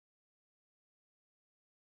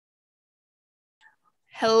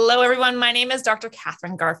Hello, everyone. My name is Dr.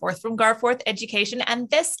 Catherine Garforth from Garforth Education, and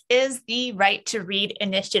this is the Right to Read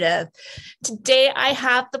Initiative. Today, I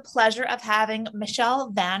have the pleasure of having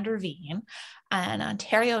Michele Van Der Veen, an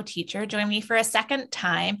Ontario teacher, join me for a second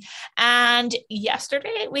time. And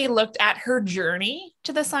yesterday, we looked at her journey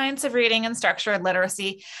to the science of reading and structured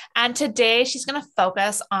literacy. And today, she's going to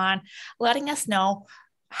focus on letting us know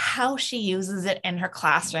how she uses it in her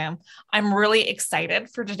classroom. I'm really excited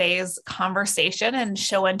for today's conversation and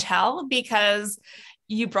show and tell because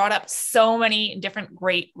you brought up so many different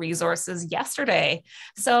great resources yesterday.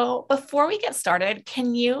 So before we get started,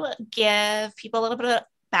 can you give people a little bit of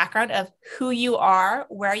background of who you are,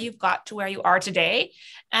 where you've got to where you are today,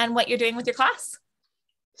 and what you're doing with your class?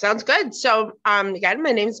 Sounds good. So again,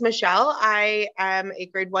 my name is Michele. I am a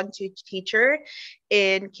grade 1-2 teacher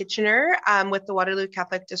in Kitchener with the Waterloo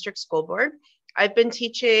Catholic District School Board. I've been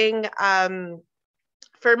teaching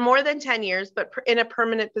for more than 10 years, but in a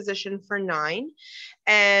permanent position for 9.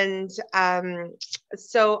 And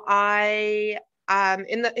so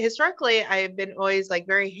historically, I've been always like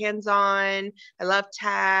very hands-on. I love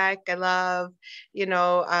tech. I love,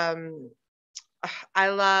 I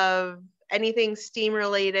love anything STEAM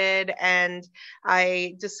related. And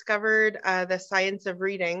I discovered the science of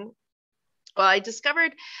reading. Well, I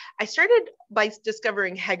started by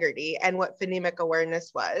discovering Heggerty and what phonemic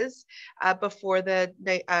awareness was before the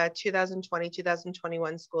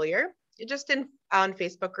 2020-2021 school year, just on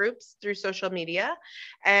Facebook groups through social media.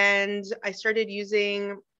 And I started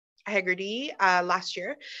using Heggerty last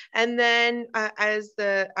year. And then as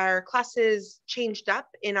our classes changed up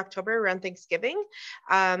in October around Thanksgiving,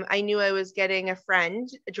 I knew I was getting a friend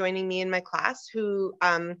joining me in my class who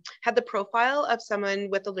had the profile of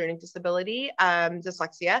someone with a learning disability,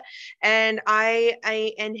 dyslexia. And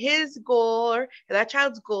and his goal, or that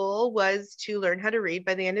child's goal, was to learn how to read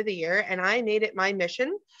by the end of the year. And I made it my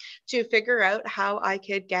mission to figure out how I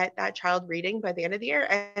could get that child reading by the end of the year.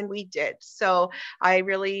 And we did. So I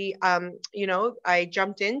really I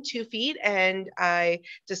jumped in 2 feet and I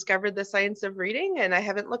discovered the science of reading, and I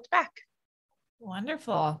haven't looked back.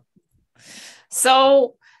 Wonderful.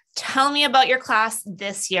 So tell me about your class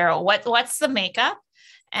this year. What's the makeup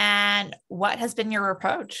and what has been your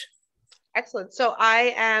approach? Excellent. So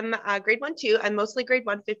I am grade 1-2. I'm mostly grade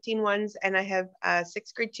 1, 15 ones, and I have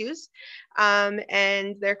 6 grade 2s.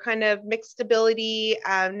 And they're kind of mixed ability.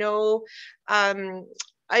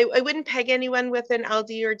 I wouldn't peg anyone with an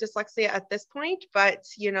LD or dyslexia at this point, but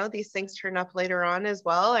these things turn up later on as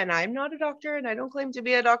well. And I'm not a doctor, and I don't claim to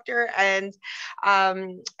be a doctor. And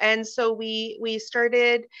so we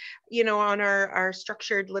started, on our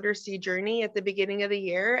structured literacy journey at the beginning of the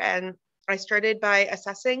year. And I started by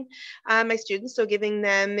assessing my students, so giving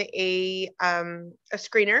them a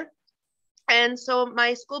screener. And so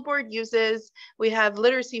my school board we have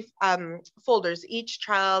literacy folders. Each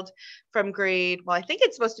child from I think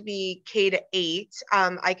it's supposed to be K-8.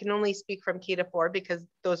 I can only speak from K-4 because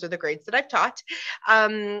those are the grades that I've taught.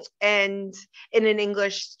 And in an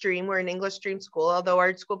English stream, we're an English stream school, although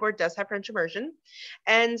our school board does have French immersion.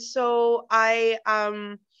 And so I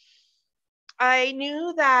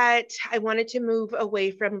knew that I wanted to move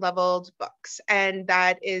away from leveled books, and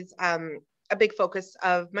that is a big focus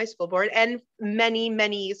of my school board and many,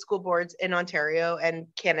 many school boards in Ontario and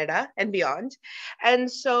Canada and beyond. And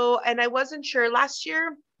I wasn't sure last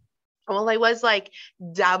year. While I was like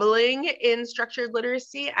dabbling in structured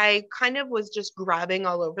literacy, I kind of was just grabbing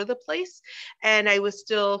all over the place, and I was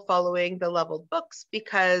still following the leveled books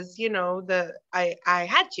because I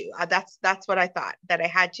had to. That's what I thought, that I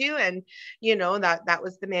had to, and that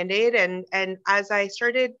was the mandate. And as I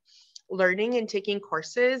started learning and taking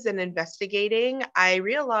courses and investigating, I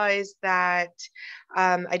realized that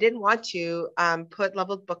I didn't want to put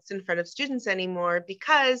leveled books in front of students anymore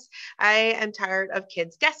because I am tired of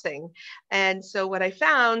kids guessing. And so what I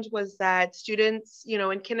found was that students,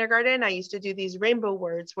 in kindergarten, I used to do these rainbow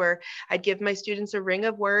words where I'd give my students a ring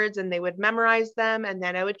of words and they would memorize them. And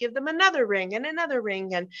then I would give them another ring and another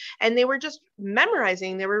ring. And they were just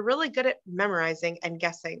memorizing. They were really good at memorizing and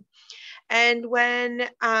guessing. And then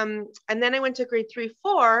I went to grade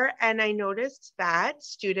 3-4, and I noticed that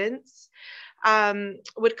students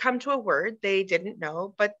would come to a word they didn't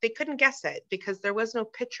know, but they couldn't guess it because there was no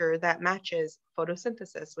picture that matches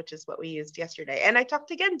photosynthesis, which is what we used yesterday. And I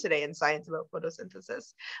talked again today in science about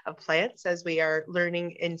photosynthesis of plants, as we are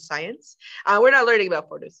learning in science. We're not learning about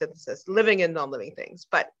photosynthesis, living and non-living things,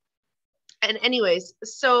 and anyways,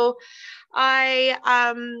 so I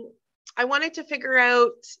wanted to figure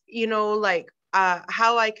out,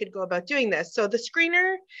 how I could go about doing this. So the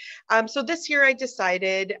screener, so this year I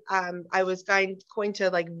decided I was going to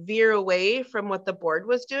like veer away from what the board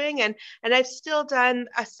was doing. And I've still done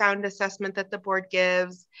a sound assessment that the board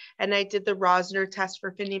gives. And I did the Rosner test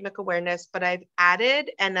for phonemic awareness, but I've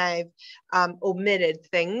added and I've omitted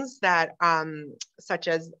things that, such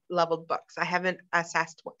as leveled books. I haven't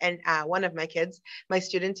assessed one of my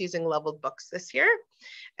students using leveled books this year.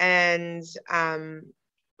 And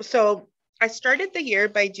so I started the year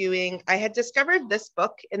by I had discovered this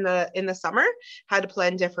book in the summer, How to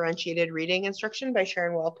Plan Differentiated Reading Instruction by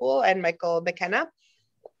Sharon Walpole and Michael McKenna.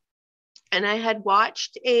 And I had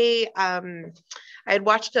watched a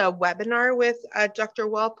webinar with Dr.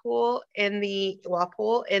 Walpole in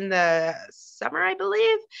the summer, I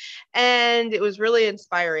believe. And it was really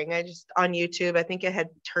inspiring. On YouTube, I think it had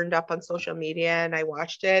turned up on social media, and I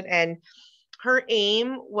watched it. And her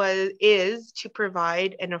aim is to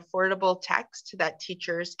provide an affordable text that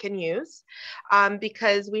teachers can use,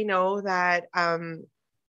 because we know that,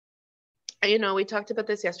 we talked about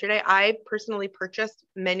this yesterday. I personally purchased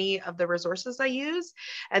many of the resources I use,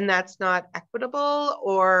 and that's not equitable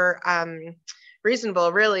or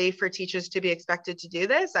reasonable, really, for teachers to be expected to do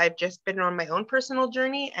this. I've just been on my own personal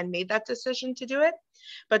journey and made that decision to do it.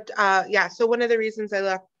 But so one of the reasons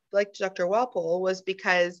I liked Dr. Walpole was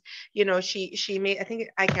because, she made,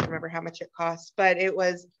 I can't remember how much it cost, but it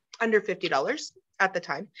was under $50 at the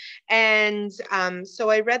time. And so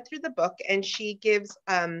I read through the book, and she gives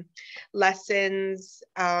lessons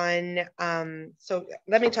on, so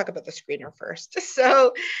let me talk about the screener first.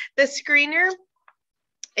 So the screener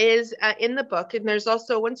is in the book, and there's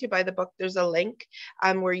also, once you buy the book, there's a link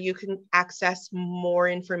where you can access more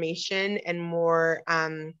information and more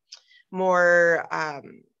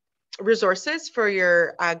resources for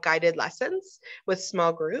your guided lessons with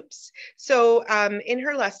small groups. So in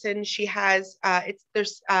her lesson, she has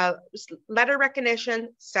there's letter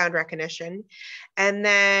recognition, sound recognition, and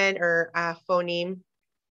then phoneme.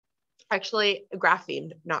 Actually,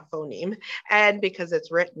 grapheme, not phoneme, and because it's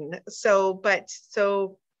written. So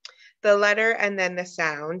the letter and then the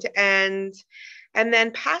sound, and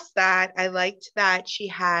then past that, I liked that she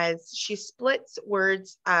splits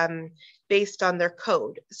words based on their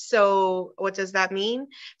code. So what does that mean?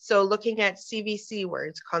 So looking at CVC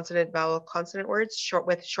words, consonant, vowel, consonant words,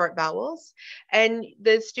 with short vowels, and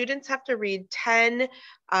the students have to read 10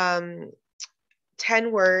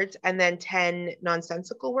 words and then 10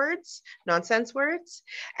 nonsense words.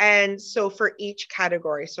 And so for each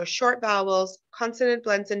category, so short vowels, consonant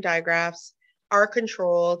blends and digraphs are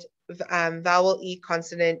controlled, vowel E,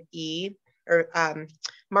 consonant E, or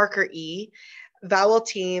marker E, vowel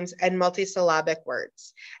teams, and multisyllabic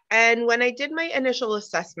words. And when I did my initial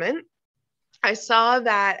assessment, I saw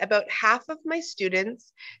that about half of my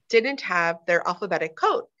students didn't have their alphabetic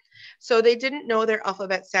code. So they didn't know their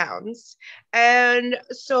alphabet sounds. And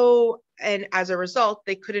as a result,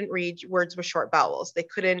 they couldn't read words with short vowels. They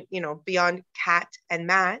couldn't, beyond cat and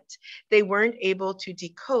mat, they weren't able to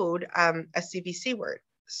decode a CVC word.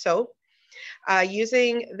 So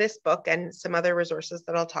using this book and some other resources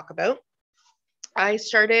that I'll talk about, I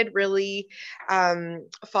started really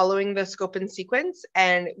following the scope and sequence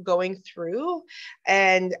and going through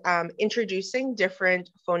and introducing different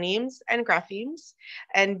phonemes and graphemes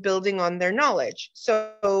and building on their knowledge.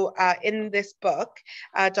 So in this book,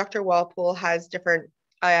 Dr. Walpole has different,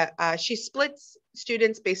 she splits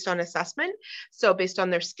students based on assessment, so based on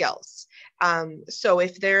their skills. So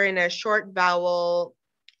if they're in a short vowel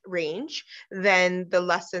range, then the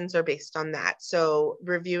lessons are based on that. So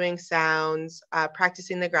reviewing sounds,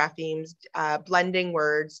 practicing the graphemes, blending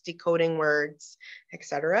words, decoding words,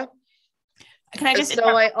 etc. Can I just?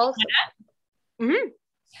 So I also. Mm-hmm.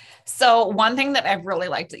 So one thing that I've really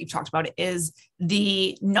liked that you've talked about is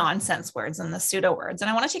the nonsense words and the pseudo words. And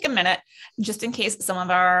I want to take a minute, just in case some of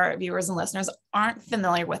our viewers and listeners aren't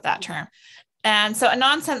familiar with that term. And so a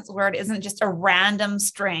nonsense word isn't just a random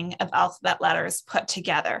string of alphabet letters put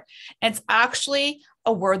together. It's actually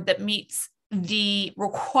a word that meets the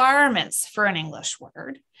requirements for an English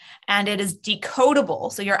word, and it is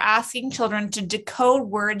decodable. So you're asking children to decode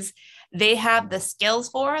words they have the skills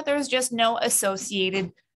for. There's just no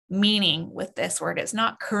associated meaning with this word. It's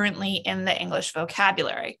not currently in the English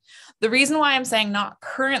vocabulary. The reason why I'm saying not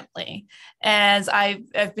currently is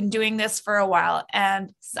I've been doing this for a while,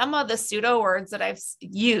 and some of the pseudo words that I've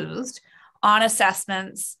used on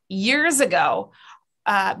assessments years ago,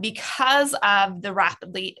 because of the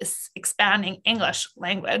rapidly expanding English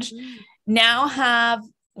language, now have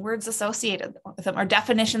words associated with them or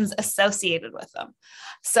definitions associated with them.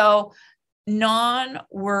 So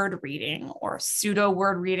non-word reading or pseudo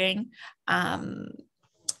word reading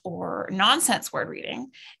or nonsense word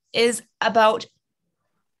reading is about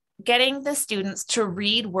getting the students to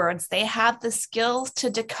read words they have the skills to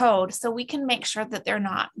decode, so we can make sure that they're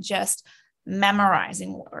not just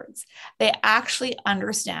memorizing words. They actually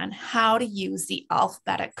understand how to use the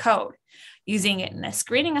alphabetic code. Using it in a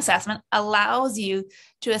screening assessment allows you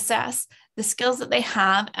to assess the skills that they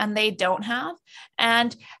have and they don't have,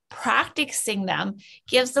 and practicing them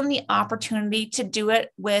gives them the opportunity to do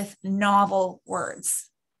it with novel words.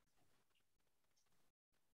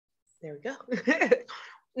 There we go.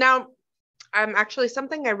 Now, actually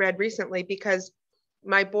something I read recently, because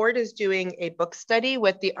my board is doing a book study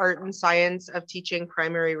with The Art and Science of Teaching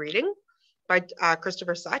Primary Reading by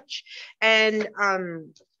Christopher Such. And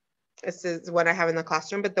this is what I have in the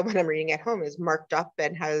classroom, but the one I'm reading at home is marked up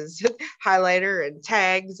and has highlighter and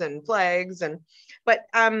tags and flags. But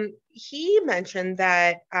he mentioned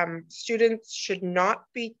that students should not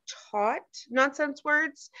be taught nonsense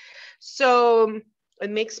words. So it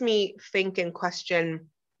makes me think and question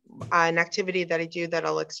an activity that I do that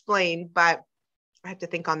I'll explain, but I have to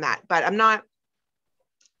think on that. But I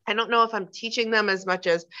don't know if I'm teaching them as much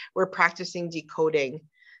as we're practicing decoding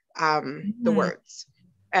the words.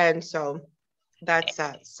 And so that's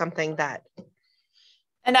something that.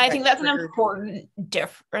 And I think that's an important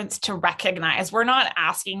difference to recognize. We're not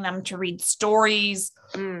asking them to read stories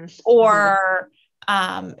or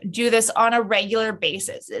do this on a regular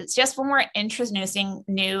basis. It's just when we're introducing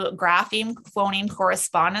new grapheme, phoneme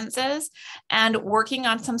correspondences and working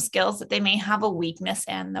on some skills that they may have a weakness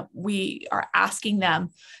in, that we are asking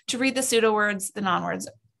them to read the pseudo words, the non-words,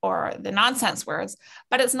 or the nonsense words,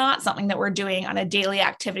 but it's not something that we're doing on a daily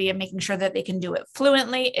activity and making sure that they can do it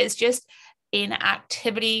fluently. It's just an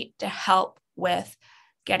activity to help with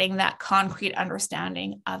getting that concrete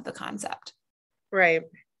understanding of the concept. Right.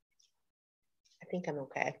 I think I'm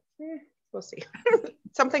okay. We'll see.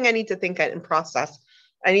 Something I need to think at and process.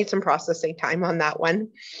 I need some processing time on that one.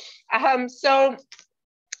 So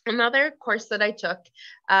another course that I took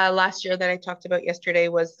last year that I talked about yesterday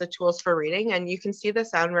was the tools for reading. And you can see the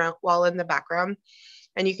sound wall in the background,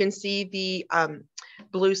 and you can see the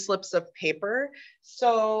blue slips of paper.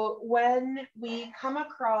 So when we come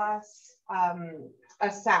across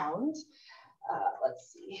a sound,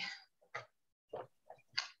 let's see.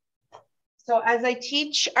 So as I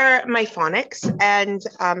teach my phonics and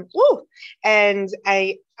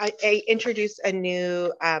I introduce a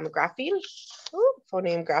new grapheme,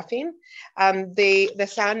 phoneme grapheme. The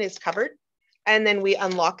sound is covered, and then we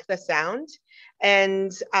unlock the sound.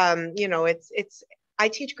 And I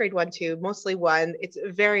teach grade 1, 2, mostly 1. It's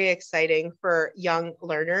very exciting for young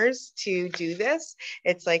learners to do this.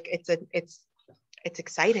 It's like it's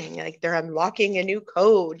exciting, like they're unlocking a new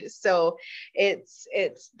code. So it's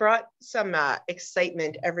brought some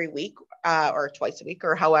excitement every week or twice a week,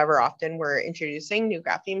 or however often we're introducing new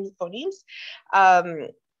grapheme phonemes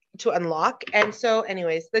to unlock. And so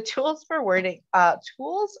anyways, the tools for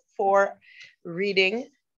reading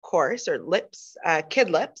course, or lips, kid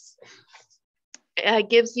lips,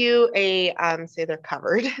 gives you a, say they're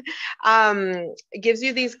covered, gives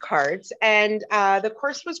you these cards. And the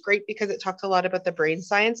course was great because it talked a lot about the brain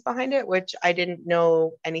science behind it, which I didn't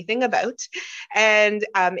know anything about. And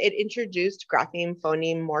it introduced grapheme,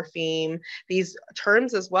 phoneme, morpheme, these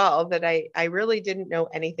terms as well that I really didn't know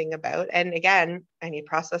anything about. And again, I need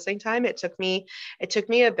processing time. It took me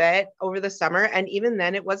a bit over the summer. And even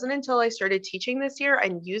then, it wasn't until I started teaching this year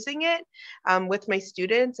and using it with my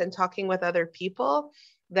students and talking with other people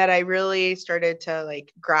that I really started to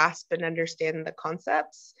like grasp and understand the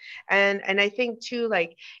concepts. And I think too,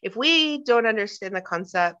 like, if we don't understand the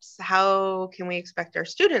concepts, how can we expect our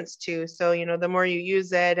students to? So, the more you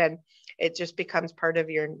use it, and it just becomes part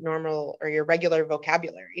of your normal or your regular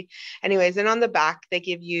vocabulary. Anyways, and on the back, they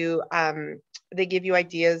give you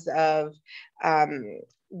ideas of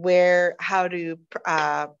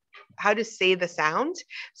how to say the sound.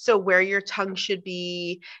 So where your tongue should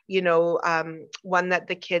be, one that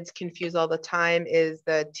the kids confuse all the time is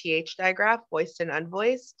the TH digraph, voiced and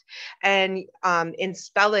unvoiced. And in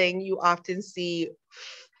spelling, you often see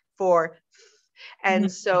for,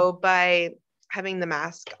 and so by having the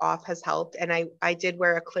mask off has helped. And I did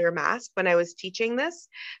wear a clear mask when I was teaching this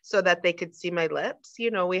so that they could see my lips.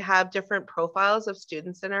 We have different profiles of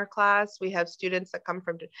students in our class. We have students that come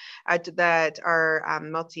from that are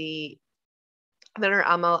Then our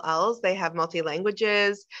MLLs, they have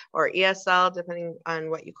multi-languages or ESL, depending on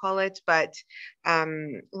what you call it, but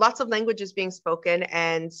lots of languages being spoken.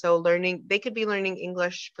 And so they could be learning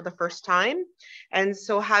English for the first time. And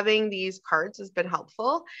so having these cards has been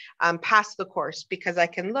helpful past the course, because I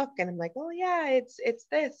can look and I'm like, oh yeah, it's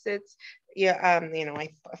this, yeah,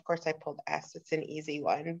 of course I pulled S, it's an easy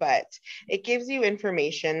one, but it gives you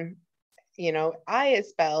information. I is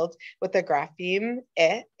spelled with a grapheme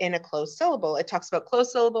I in a closed syllable. It talks about closed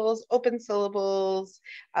syllables, open syllables,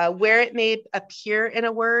 where it may appear in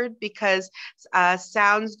a word, because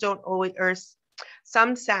sounds don't always, or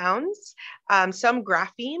some sounds, some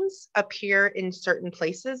graphemes appear in certain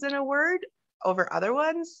places in a word over other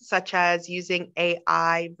ones, such as using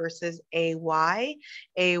AI versus AY.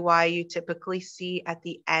 AY you typically see at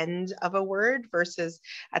the end of a word versus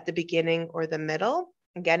at the beginning or the middle.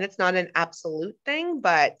 Again, it's not an absolute thing,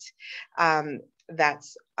 but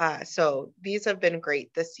so these have been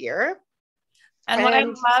great this year. And what I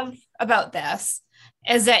love about this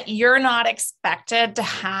is that you're not expected to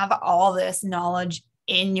have all this knowledge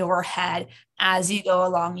in your head as you go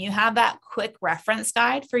along. You have that quick reference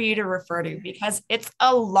guide for you to refer to, because it's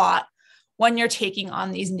a lot when you're taking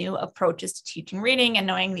on these new approaches to teaching reading and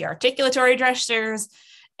knowing the articulatory gestures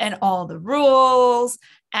and all the rules,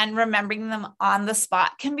 and remembering them on the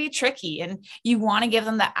spot can be tricky, and you want to give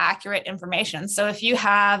them the accurate information. So if you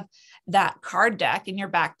have that card deck in your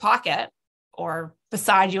back pocket or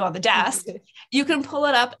beside you on the desk, you can pull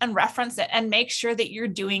it up and reference it and make sure that you're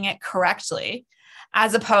doing it correctly,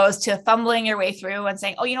 as opposed to fumbling your way through and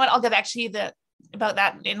saying, oh, you know what, I'll get back to you about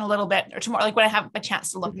that in a little bit or tomorrow, like when I have a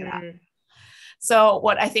chance to look it up. So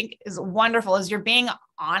what I think is wonderful is you're being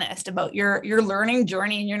honest about your learning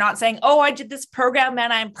journey, and you're not saying, oh, I did this program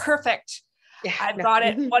and I'm perfect. Yeah, I've got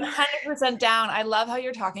it 100% down. I love how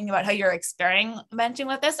you're talking about how you're experimenting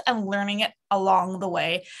with this and learning it along the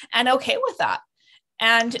way, and okay with that.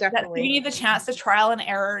 And that you need the chance to trial and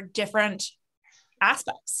error different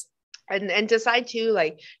aspects. And decide too,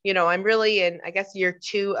 like, I'm really in, I guess, year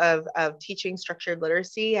 2 of teaching structured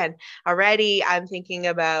literacy. And already I'm thinking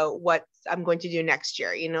about what I'm going to do next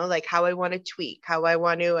year, like how I want to tweak, how I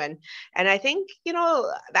want to, and I think,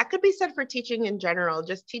 that could be said for teaching in general,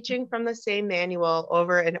 just teaching from the same manual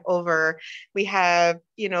over and over. We have,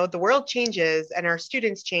 the world changes and our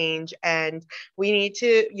students change, and we need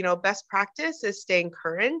to, best practice is staying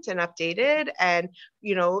current and updated, and,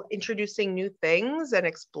 introducing new things and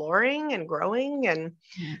exploring and growing. And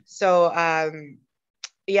so,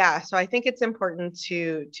 so I think it's important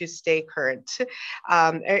to stay current,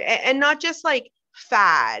 and not just like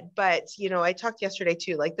fad, but I talked yesterday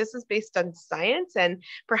too, like this is based on science, and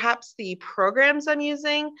perhaps the programs I'm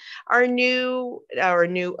using are new or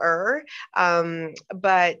newer,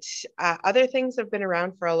 but other things have been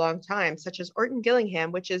around for a long time, such as Orton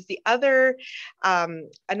Gillingham, which is the other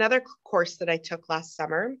another course that I took last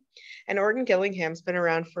summer. And Orton Gillingham's been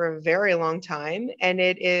around for a very long time, and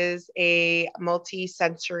it is a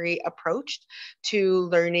multi-sensory approach to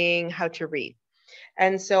learning how to read.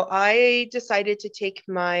 And so I decided to take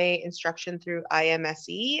my instruction through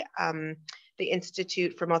IMSE, the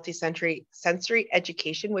Institute for Multisensory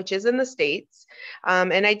Education, which is in the States.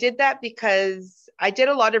 And I did that because I did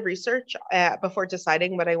a lot of research before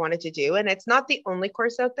deciding what I wanted to do. And it's not the only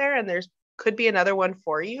course out there, and there's could be another one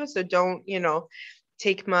for you. So don't,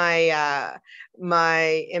 take my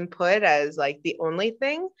my input as like the only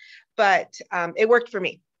thing, but it worked for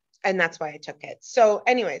me, and that's why I took it. So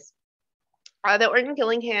anyways, the Orton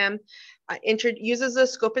Gillingham uses a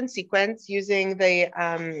scope and sequence using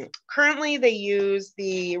the, currently they use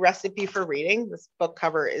the Recipe for Reading. This book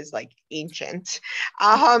cover is like ancient.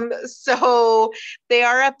 So they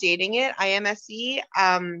are updating it, IMSE,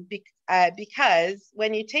 because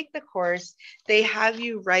when you take the course, they have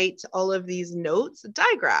you write all of these notes.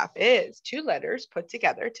 Digraph is 2 letters put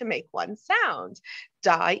together to make 1 sound.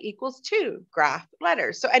 Die equals 2, graph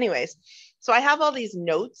letters. So anyways, so I have all these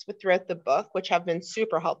notes throughout the book, which have been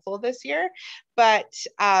super helpful this year, but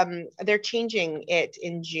they're changing it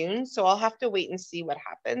in June. So I'll have to wait and see what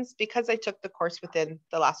happens. Because I took the course within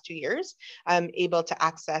the last 2 years, I'm able to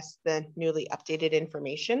access the newly updated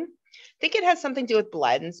information. I think it has something to do with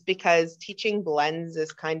blends, because teaching blends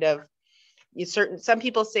is kind of, some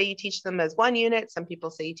people say you teach them as 1 unit, some people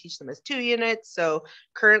say you teach them as 2 units. So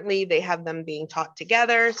currently they have them being taught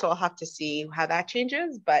together. So I'll have to see how that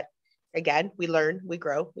changes. But again, we learn, we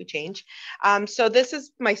grow, we change. So this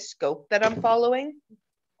is my scope that I'm following.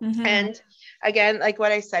 And again, like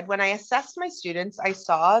what I said, when I assessed my students, I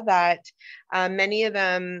saw that many of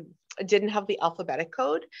them didn't have the alphabetic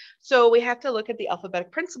code. So we have to look at the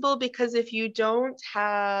alphabetic principle, because if you don't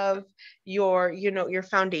have your, your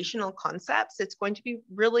foundational concepts, it's going to be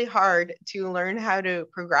really hard to learn how to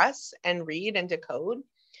progress and read and decode.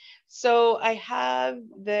 So I have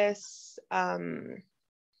this, I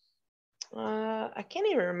can't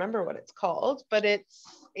even remember what it's called, but it's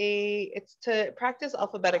to practice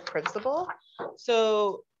alphabetic principle.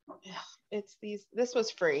 So this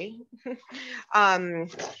was free online.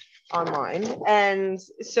 And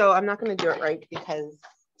so I'm not going to do it right because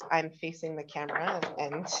I'm facing the camera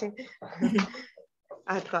and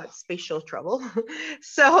I've got spatial trouble.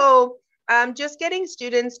 So just getting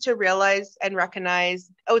students to realize and recognize,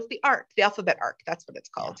 it's the arc, the alphabet arc, that's what it's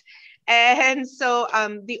called. And so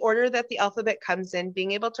the order that the alphabet comes in,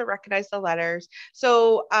 being able to recognize the letters.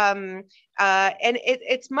 So, and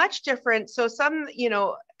it's much different. So some,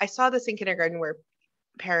 I saw this in kindergarten where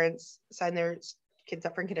parents sign their kids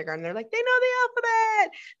up for kindergarten. They're like, they know the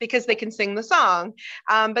alphabet because they can sing the song,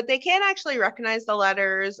 but they can't actually recognize the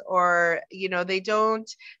letters, or, they don't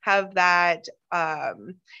have that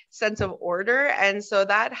sense of order. And so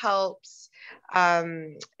that helps.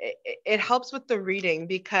 It helps with the reading,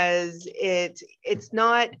 because it's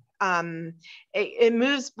not, it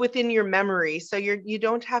moves within your memory. So you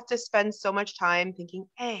don't have to spend so much time thinking,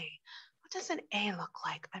 what does an A look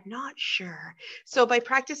like? I'm not sure. So by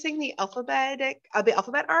practicing the alphabet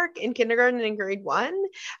arc in kindergarten and grade 1,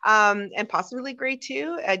 and possibly grade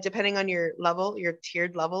 2, depending on your level, your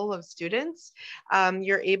tiered level of students,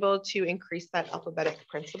 you're able to increase that alphabetic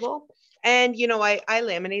principle. And, I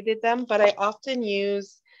laminated them, but I often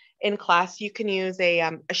use, in class, you can use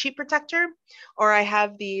a sheet protector, or I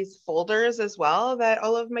have these folders as well that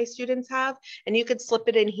all of my students have, and you could slip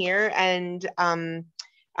it in here, and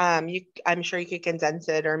I'm sure you could condense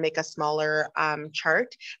it or make a smaller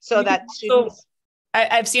chart so that students. So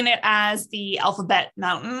I've seen it as the alphabet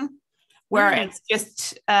mountain, where it's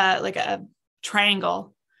just like a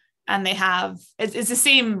triangle, and they have, it's the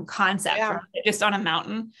same concept, right? Just on a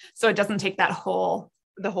mountain. So it doesn't take the whole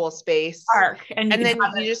space arc. And then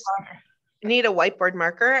you just need a whiteboard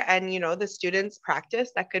marker, and, the students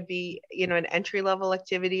practice. That could be, an entry level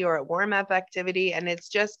activity or a warm up activity. And it's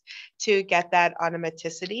just to get that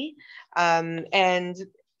automaticity. And,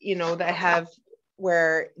 they have,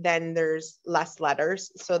 where then there's less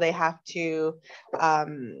letters. So they have to,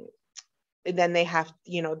 then they have,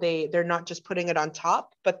 they're not just putting it on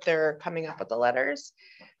top, but they're coming up with the letters.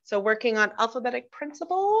 So working on alphabetic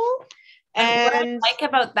principle. And what I like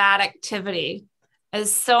about that activity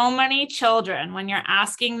is so many children, when you're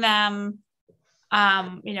asking them,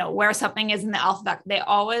 where something is in the alphabet, they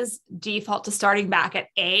always default to starting back at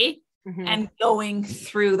A and going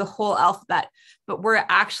through the whole alphabet. But we're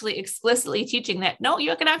actually explicitly teaching that, no,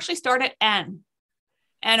 you can actually start at N,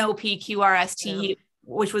 N-O-P-Q-R-S-T-U,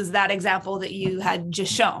 which was that example that you had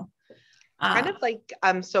just shown. Kind of like,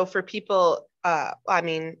 so for people, I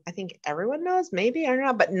think everyone knows, maybe, I don't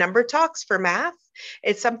know, but number talks for math,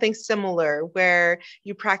 it's something similar, where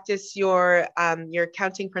you practice your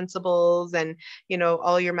counting principles and,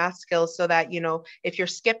 all your math skills, so that, if you're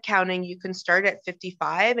skip counting, you can start at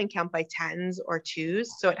 55 and count by tens or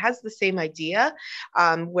twos. So it has the same idea,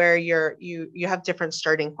 where you have different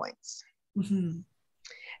starting points. Mm-hmm.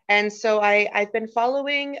 And so I've been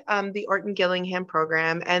following the Orton Gillingham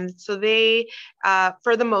program. And so they,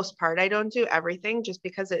 for the most part, I don't do everything just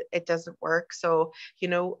because it doesn't work. So,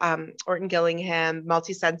 Orton Gillingham,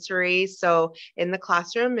 multisensory. So in the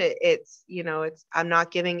classroom, it's I'm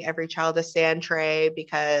not giving every child a sand tray,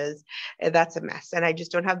 because that's a mess. And I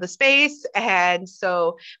just don't have the space. And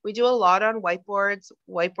so we do a lot on whiteboards,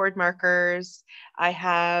 whiteboard markers. I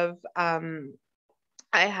have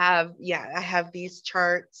these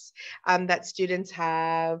charts that students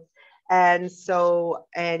have. And so,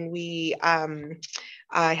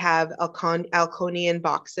 I have Alconian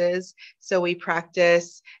boxes. So we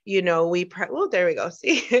practice, there we go.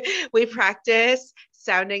 See, we practice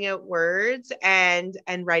sounding out words and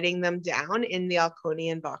writing them down in the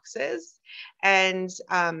Alconian boxes. And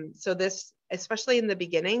so this, especially in the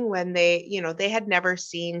beginning, when they had never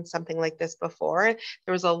seen something like this before,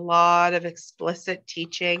 there was a lot of explicit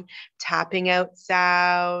teaching, tapping out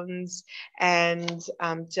sounds, and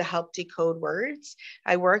to help decode words.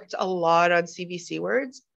 I worked a lot on CVC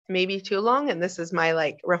words, maybe too long. And this is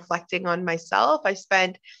my reflecting on myself. I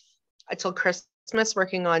spent until Christmas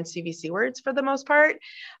working on CVC words for the most part,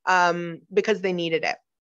 because they needed it.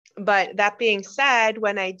 But that being said,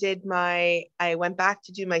 when I went back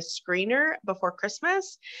to do my screener before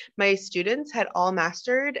Christmas, my students had all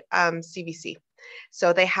mastered CVC.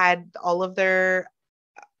 So they had all of their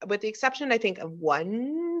with the exception, I think, of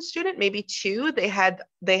one student, maybe two, they had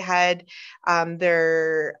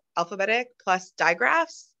their alphabetic plus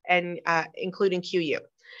digraphs and including QU.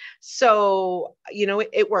 So,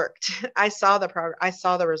 it worked. I saw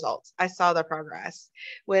the results. I saw the progress.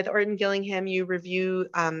 With Orton Gillingham, you review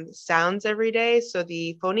sounds every day, so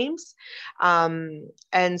the phonemes.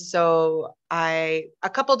 And so a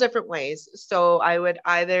couple different ways. So I would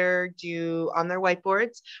either do on their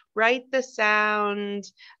whiteboards, write the sound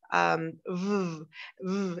v,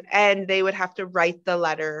 v, and they would have to write the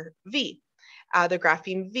letter V. The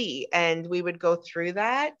grapheme V, and we would go through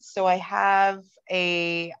that. So I have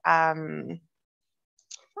there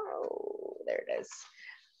it is.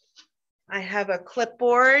 I have a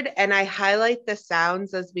clipboard and I highlight the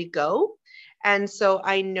sounds as we go. And so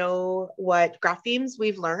I know what graphemes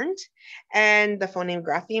we've learned and the phoneme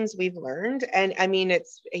graphemes we've learned. And I mean,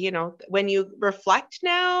 it's, when you reflect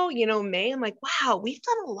now, May, I'm like, wow, we've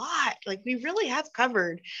done a lot. Like we really have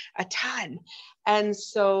covered a ton. And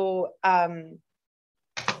so, and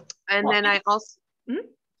then I also,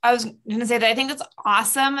 I was going to say that I think it's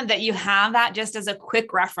awesome that you have that just as a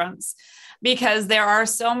quick reference, because there are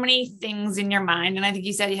so many things in your mind. And I think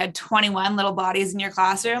you said you had 21 little bodies in your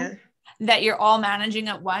classroom that you're all managing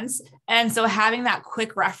at once. And so having that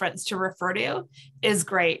quick reference to refer to is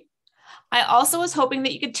great. I also was hoping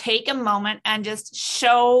that you could take a moment and just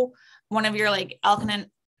show one of your like Elkin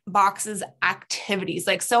Box's activities,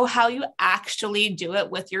 like so how you actually do it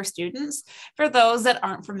with your students for those that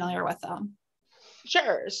aren't familiar with them.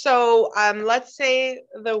 Sure. So let's say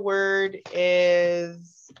the word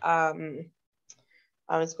is, I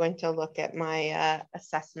was going to look at my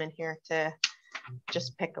assessment here to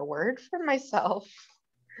just pick a word for myself.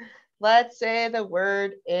 Let's say the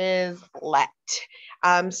word is let.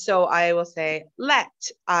 So I will say let,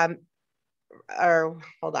 or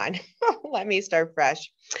hold on, let me start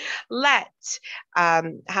fresh. Let,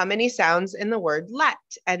 how many sounds in the word let?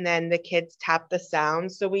 And then the kids tap the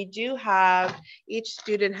sound. So we do have, each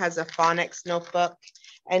student has a phonics notebook,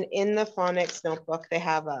 and in the phonics notebook, they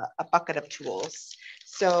have a bucket of tools.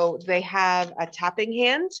 So they have a tapping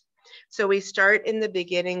hand. So we start in the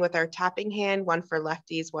beginning with our tapping hand, one for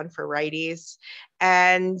lefties, one for righties.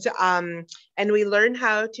 And we learn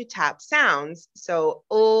how to tap sounds. So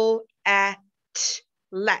o, et,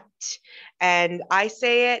 let. And I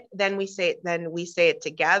say it, then we say it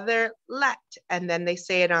together, let. And then they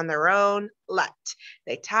say it on their own, let.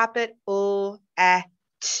 They tap it, o, et.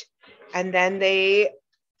 And then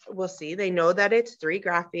we'll see, they know that it's 3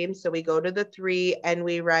 graphemes. So we go to the 3 and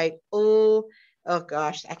we write o, oh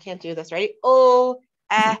gosh, I can't do this, right? O,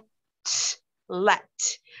 et, let.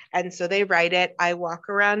 And so they write it. I walk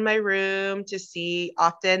around my room to see,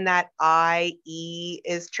 often that I, E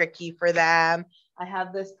is tricky for them. I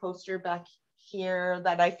have this poster back here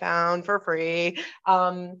that I found for free.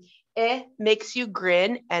 Eh makes you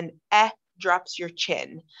grin, and drops your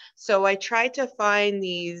chin. So I try to find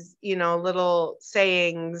these, little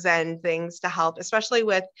sayings and things to help, especially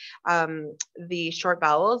with the short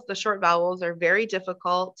vowels. The short vowels are very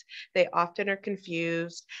difficult. They often are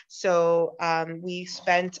confused. So we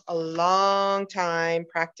spent a long time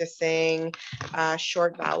practicing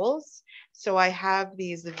short vowels. So I have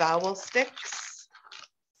these vowel sticks.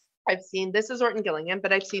 I've seen, this is Orton Gillingham,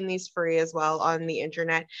 but I've seen these free as well on the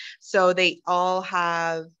internet. So they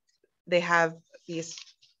have these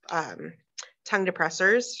tongue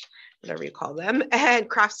depressors, whatever you call them, and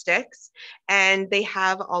craft sticks, and they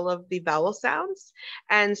have all of the vowel sounds.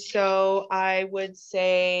 And so I would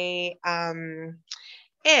say,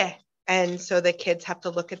 eh. And so the kids have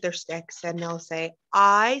to look at their sticks and they'll say,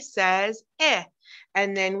 I says, eh.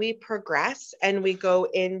 And then we progress and we go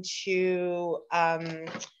into,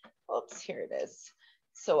 oops, here it is.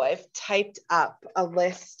 So I've typed up a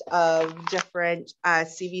list of different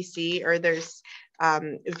CVC, or there's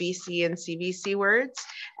VC and CVC words.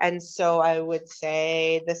 And so I would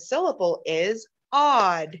say the syllable is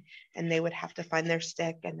odd, and they would have to find their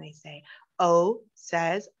stick and they say, O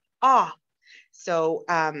says ah. So,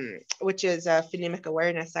 which is a phonemic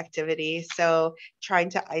awareness activity. So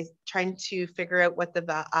trying to figure out what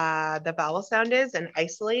the vowel sound is and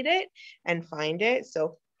isolate it and find it.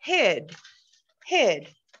 So hid,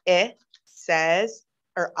 it says,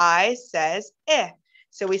 or I says, eh.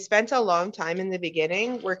 So we spent a long time in the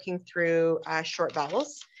beginning working through short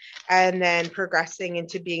vowels and then progressing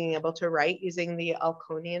into being able to write using the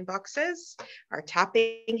Elkonian boxes, our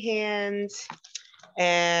tapping hands,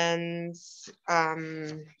 and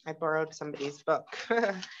I borrowed somebody's book.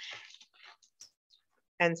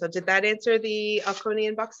 And so did that answer the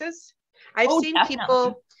Elkonian boxes? I've seen definitely.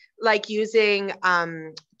 People like using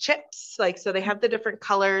chips. Like, so they have the different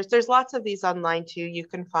colors. There's lots of these online too. You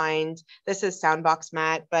can find, this is Soundbox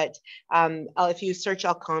Mat, but if you search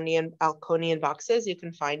Alconian boxes, you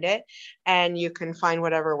can find it, and you can find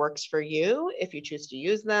whatever works for you if you choose to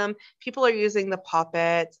use them. People are using the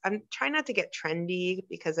poppets. I'm trying not to get trendy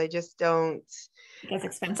because I just don't. It's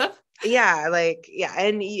expensive. Yeah, like, yeah.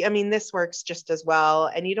 And I mean, this works just as well.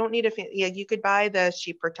 And you don't need you could buy the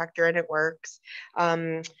sheet protector and it works.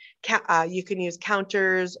 You can use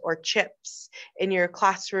counters or chips in your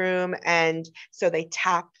classroom. And so they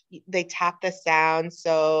tap the sound.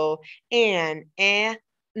 So, and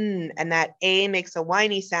that A makes a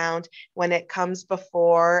whiny sound when it comes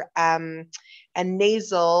before a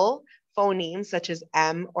nasal phoneme such as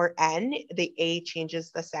M or N. The A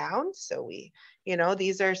changes the sound. So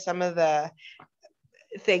these are some of the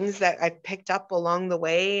things that I picked up along the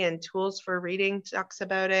way, and Tools for Reading talks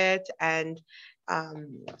about it, and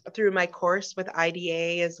through my course with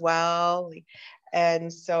IDA as well.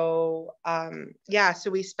 And so, so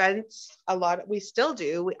we spent we still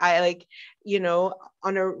do.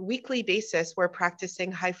 On a weekly basis, we're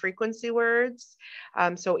practicing high frequency words.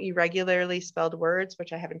 So irregularly spelled words,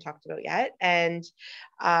 which I haven't talked about yet. And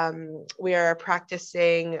we are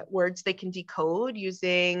practicing words they can decode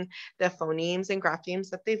using the phonemes and graphemes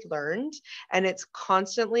that they've learned. And it's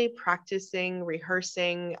constantly practicing,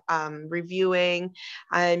 rehearsing, reviewing.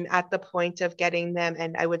 I'm at the point of getting them,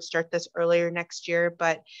 and I would start this earlier next year,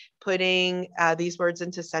 but putting these words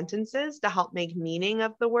into sentences to help make meaning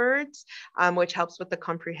of the words, which helps with the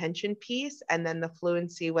comprehension piece, and then the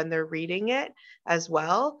fluency when they're reading it as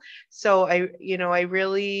well. So I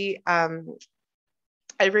really,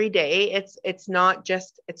 every day it's not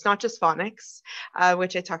just phonics,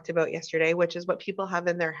 which I talked about yesterday, which is what people have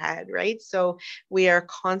in their head, right? So we are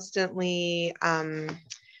constantly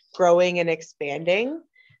growing and expanding.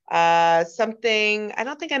 Something I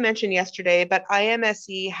don't think I mentioned yesterday, but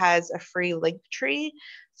IMSE has a free link tree.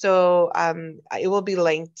 So it will be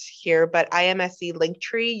linked here, but IMSE link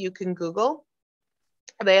tree, you can Google.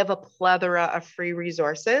 They have a plethora of free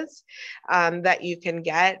resources that you can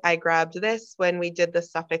get. I grabbed this when we did the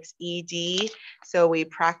suffix ed. So we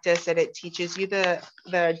practice, and it teaches you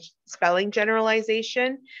the spelling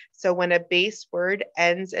generalization. So when a base word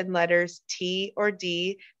ends in letters T or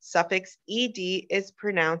D, suffix ed is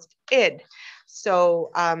pronounced id.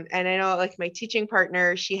 So, and I know, like, my teaching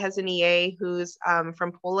partner, she has an EA who's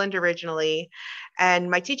from Poland originally. And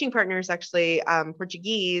my teaching partner is actually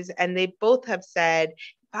Portuguese. And they both have said,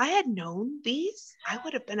 if I had known these, I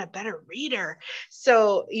would have been a better reader.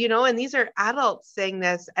 So, and these are adults saying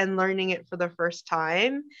this and learning it for the first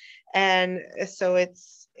time. And so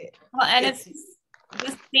it's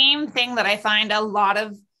the same thing that I find a lot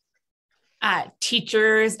of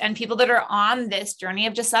teachers and people that are on this journey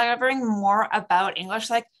of discovering more about English,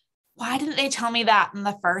 like, why didn't they tell me that in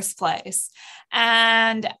the first place?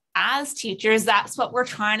 And as teachers, that's what we're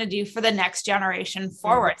trying to do for the next generation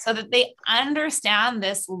forward, so that they understand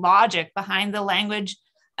this logic behind the language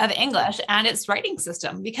of English and its writing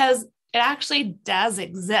system, because it actually does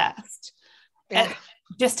exist. Yeah. It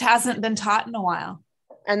just hasn't been taught in a while.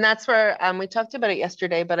 And that's where we talked about it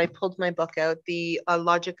yesterday, but I pulled my book out, The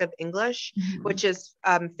Logic of English, which is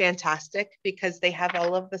fantastic because they have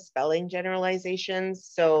all of the spelling generalizations.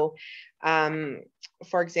 So,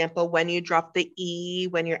 for example, when you drop the E,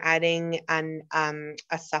 when you're adding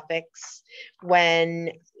a suffix,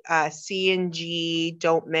 when C and G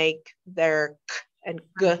don't make their K and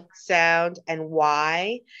G sound, and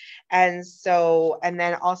Y. And so, and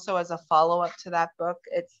then also as a follow-up to that book,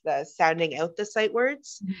 it's the Sounding Out the Sight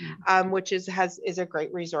Words, which is a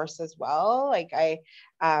great resource as well. Like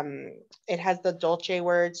it has the Dolce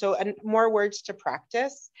word, so, and more words to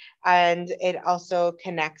practice. And it also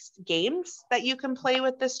connects games that you can play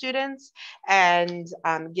with the students, and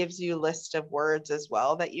gives you a list of words as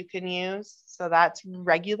well that you can use. So that's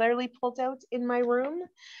regularly pulled out in my room.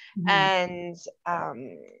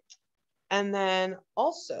 And then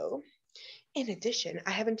also, in addition,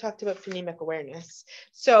 I haven't talked about phonemic awareness.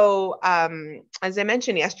 So as I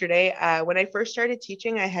mentioned yesterday, when I first started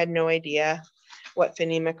teaching, I had no idea what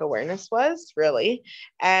phonemic awareness was, really.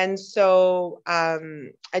 And so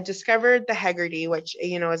I discovered the Hegarty, which,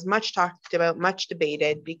 is much talked about, much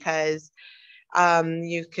debated, because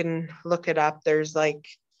you can look it up. There's like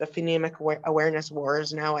the phonemic awareness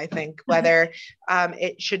wars now, I think, whether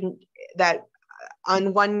it shouldn't, that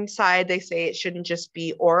on one side they say it shouldn't just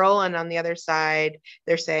be oral, and on the other side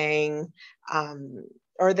they're saying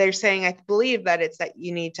or they're saying, I believe that it's that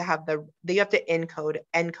you need to have you have to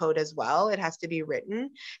encode as well. It has to be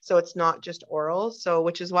written. So it's not just oral. So,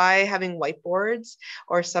 which is why having whiteboards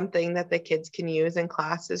or something that the kids can use in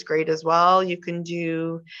class is great as well. You can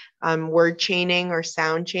do word chaining or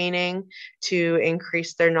sound chaining to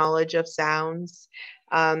increase their knowledge of sounds.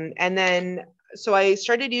 And then so I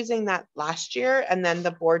started using that last year, and then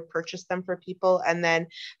the board purchased them for people. And then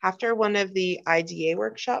after one of the IDA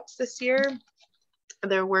workshops this year,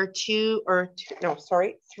 there were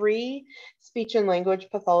three speech and language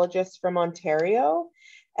pathologists from Ontario,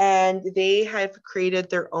 and they have created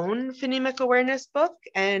their own phonemic awareness book.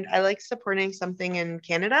 And I like supporting something in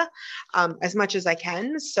Canada as much as I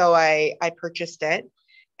can. So I purchased it.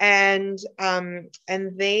 And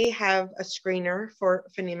they have a screener for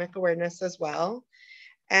phonemic awareness as well.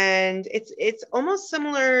 And it's almost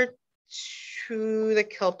similar to the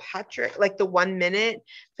Kilpatrick, like the 1 minute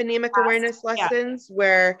phonemic awareness lessons,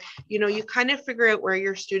 where, you know, you kind of figure out where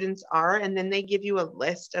your students are, and then they give you a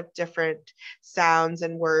list of different sounds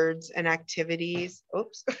and words and activities,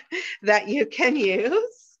 that you can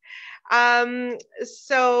use. I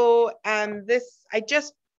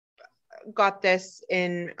just got this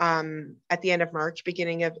in at the end of March,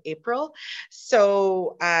 beginning of April.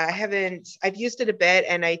 So I've used it a bit,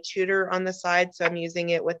 and I tutor on the side. So I'm using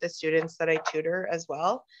it with the students that I tutor as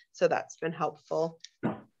well. So that's been helpful.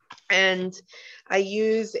 And I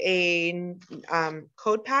use a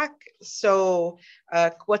code pack. So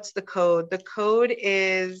what's the code? The code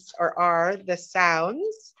is, or are the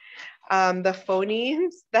sounds, the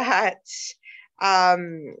phonemes that,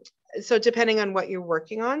 so depending on what you're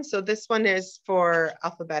working on. So this one is for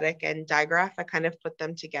alphabetic and digraph. I kind of put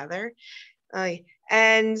them together.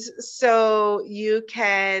 And so you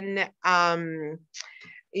can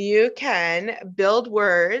build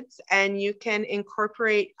words, and you can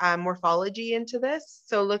incorporate morphology into this.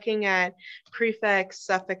 So looking at prefix,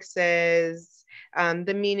 suffixes,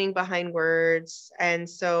 the meaning behind words. And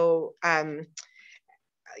so,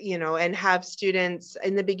 you know, and have students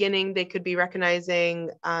in the beginning, they could be recognizing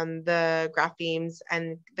the graphemes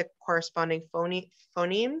and the corresponding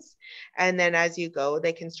phonemes. And then as you go,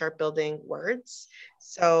 they can start building words.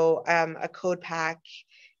 So a code pack,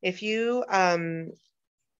 if you,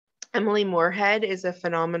 Emily Moorhead is a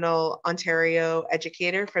phenomenal Ontario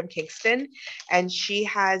educator from Kingston, and she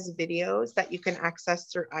has videos that you can access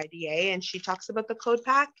through IDA, and she talks about the code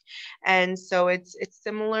pack. And so it's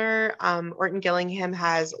similar. Orton Gillingham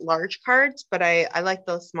has large cards, but I like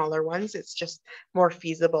those smaller ones. It's just more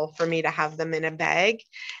feasible for me to have them in a bag.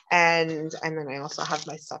 And then I also have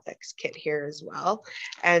my suffix kit here as well.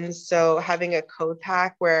 And so having a code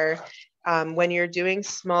pack where when you're doing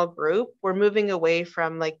small group, we're moving away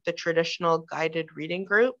from like the traditional guided reading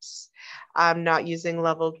groups, not using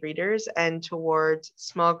leveled readers, and towards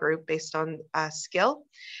small group based on skill.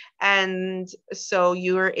 And so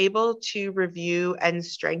you are able to review and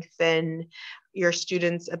strengthen your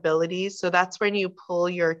students' abilities. So that's when you pull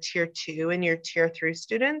your tier 2 and your tier 3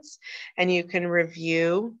 students, and you can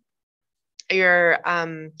review your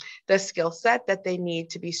the skill set that they need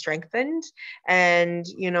to be strengthened, and,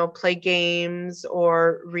 you know, play games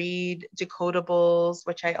or read decodables,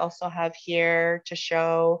 which I also have here to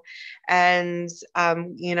show, and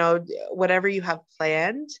you know, whatever you have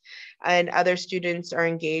planned. And other students are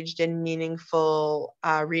engaged in meaningful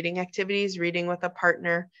reading activities, reading with a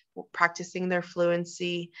partner, practicing their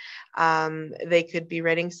fluency. They could be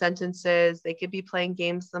writing sentences, they could be playing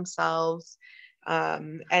games themselves.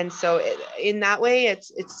 And so in that way,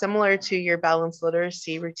 it's similar to your balanced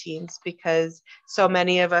literacy routines, because so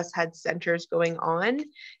many of us had centers going on.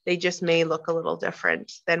 They just may look a little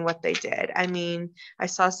different than what they did. I mean, I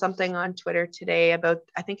saw something on Twitter today about,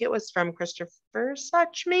 I think it was from Christopher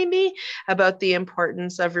Such, maybe, about the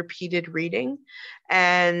importance of repeated reading.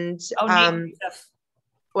 And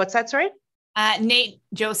what's that, sorry? Nate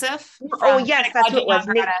Joseph. Oh, yes, that's what it was.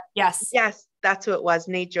 Nate, yes, that's who it was,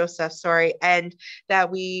 Nate Joseph, sorry. And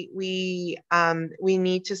that we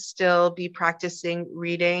need to still be practicing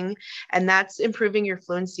reading, and that's improving your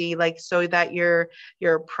fluency, like, so that your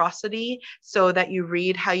prosody, so that you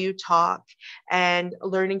read how you talk, and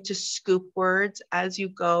learning to scoop words as you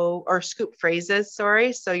go, or scoop phrases,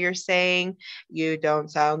 sorry. So you're saying, you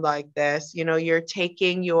don't sound like this, you know, you're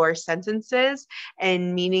taking your sentences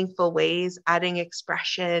in meaningful ways, adding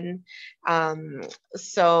expression.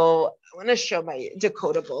 So I want to show my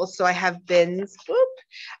decodables. So I have bins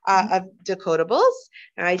of decodables.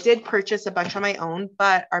 And I did purchase a bunch on my own,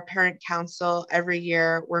 but our parent council every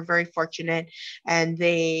year, we're very fortunate, and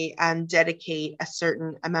they dedicate a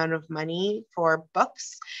certain amount of money for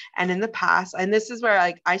books. And in the past, and this is where,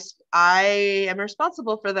 like, I am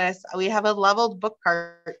responsible for this. We have a leveled book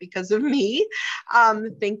cart because of me.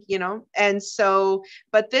 And so,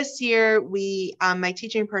 but this year we, my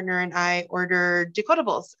teaching partner and I ordered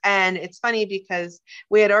decodables. And it's funny because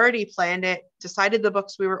we had already planned it, decided the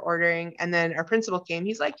books we were ordering. And then our principal came,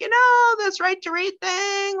 he's like, this right to read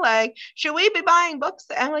thing, like, should we be buying books?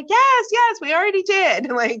 And I'm like, yes, we already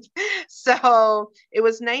did. Like, so it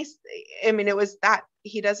was nice. I mean, it was that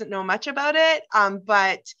he doesn't know much about it,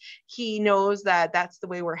 but he knows that that's the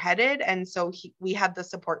way we're headed. And so we had the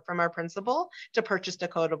support from our principal to purchase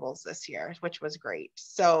decodables this year, which was great.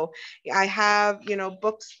 So I have,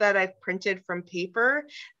 books that I've printed from paper,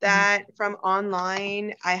 that from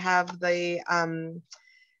online. I have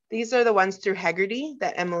these are the ones through Haggerty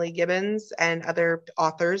that Emily Gibbons and other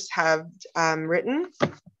authors have written.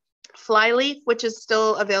 Flyleaf, which is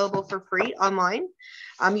still available for free online.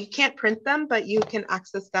 You can't print them, but you can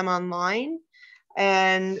access them online.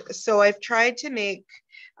 And so I've tried to make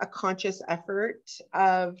a conscious effort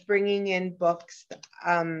of bringing in books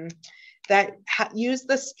that use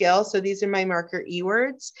the skill. So these are my marker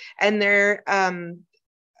E-words, and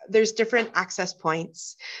there's different access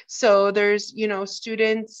points. So there's,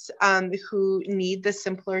 students who need the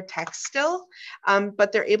simpler text still,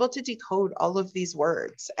 but they're able to decode all of these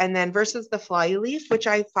words. And then versus the Flyleaf, which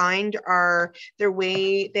I find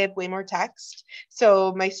they have way more text.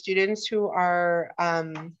 So my students who are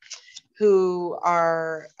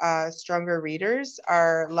stronger readers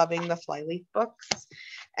are loving the Flyleaf books,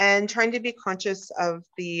 and trying to be conscious of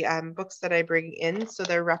the books that I bring in, so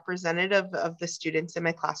they're representative of the students in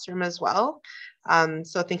my classroom as well.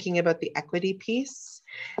 So thinking about the equity piece,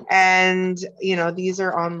 and these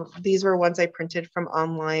were ones I printed from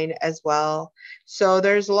online as well. So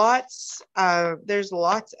there's lots out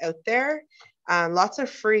there. Lots of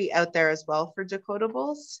free out there as well for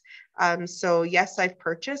decodables. So yes, I've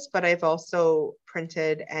purchased, but I've also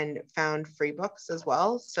printed and found free books as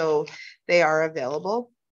well. So they are available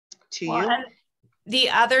to you.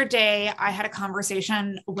 The other day, I had a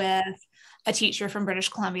conversation with a teacher from British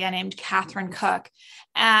Columbia named Catherine Cook,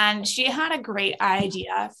 and she had a great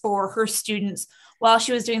idea for her students while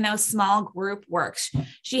she was doing those small group works.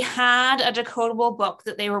 She had a decodable book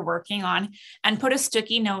that they were working on and put a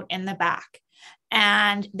sticky note in the back.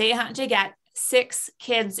 And they had to get 6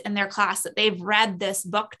 kids in their class that they've read this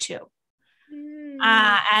book to.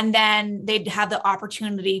 And then they'd have the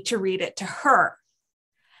opportunity to read it to her.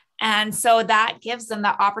 And so that gives them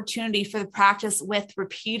the opportunity for the practice with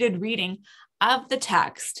repeated reading of the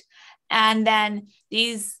text. And then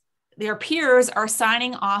their peers are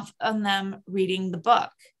signing off on them reading the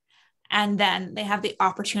book. And then they have the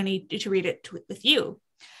opportunity to read it with you.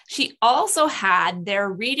 She also had their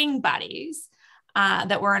reading buddies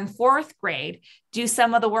that were in 4th grade do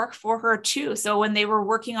some of the work for her too. So when they were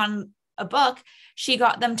working on a book, she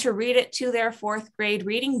got them to read it to their 4th grade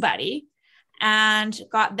reading buddy and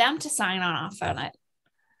got them to sign off on it.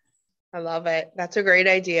 I love it. That's a great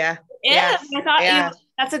idea. Yes. I thought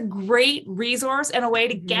that's a great resource and a way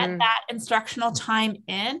to get that instructional time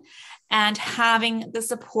in, and having the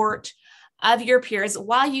support of your peers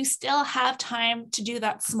while you still have time to do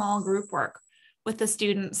that small group work with the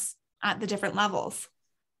students at the different levels.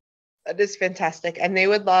 That is fantastic. And they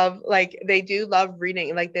would love, they do love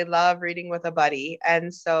reading, they love reading with a buddy.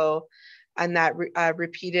 And so, and that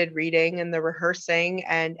repeated reading and the rehearsing,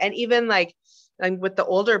 and even with the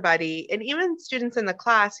older buddy, and even students in the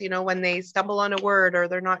class, when they stumble on a word or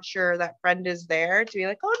they're not sure, that friend is there to be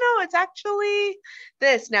like, oh no, it's actually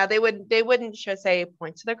this. Now they wouldn't just say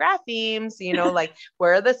point to the graphemes,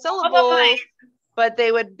 where are the syllables, but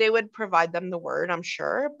they would provide them the word, I'm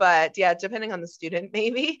sure. But yeah, depending on the student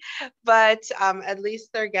maybe, but at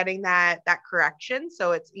least they're getting that correction.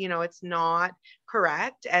 So it's, it's not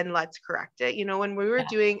correct, and let's correct it. When we were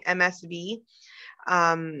doing MSV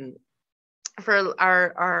for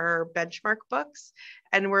our benchmark books,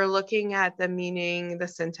 and we're looking at the meaning, the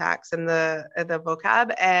syntax, and the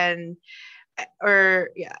vocab, and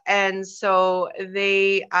so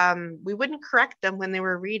they we wouldn't correct them when they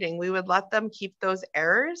were reading. We would let them keep those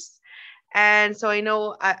errors. And so I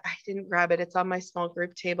know I didn't grab it, it's on my small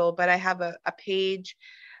group table, but I have a page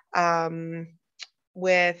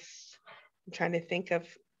with, I'm trying to think of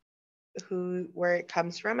where it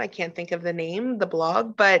comes from. I can't think of the name, the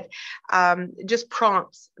blog, but just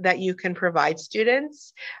prompts that you can provide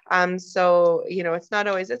students. So, it's not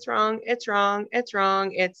always, it's wrong. It's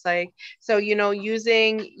so,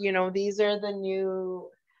 using, these are the new,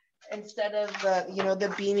 instead of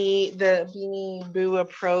the beanie boo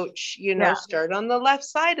approach, start on the left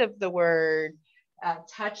side of the word.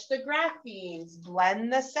 touch the graphemes,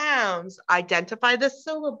 blend the sounds, identify the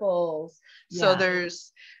syllables. So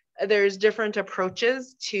there's different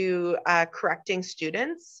approaches to correcting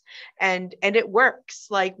students, and it works.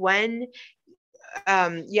 Like when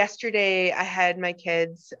yesterday I had my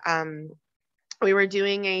kids, we were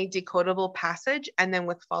doing a decodable passage and then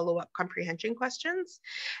with follow-up comprehension questions.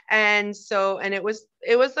 And it was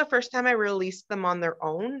the first time I released them on their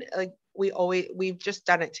own. Like we've just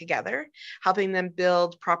done it together, helping them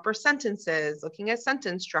build proper sentences, looking at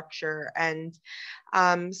sentence structure. And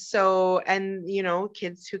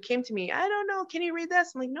kids who came to me, I don't know, can you read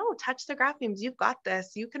this? I'm like, no, touch the graphemes. You've got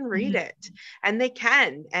this. You can read it. And they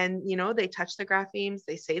can. And, they touch the graphemes,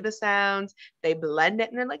 they say the sounds, they blend it,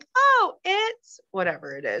 and they're like, oh, it's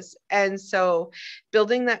whatever it is. And so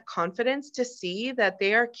building that confidence to see that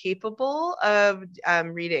they are capable of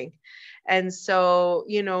reading. And so,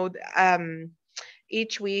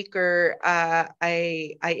 each week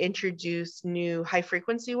I introduce new high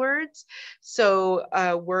frequency words. So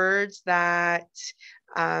words that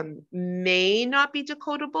may not be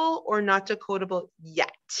decodable or not decodable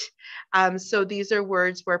yet. So these are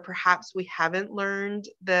words where perhaps we haven't learned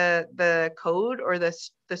the code or the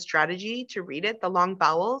strategy to read it, the long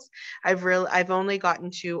vowels. I've only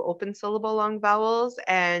gotten to open syllable long vowels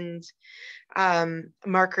and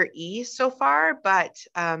marker E so far, but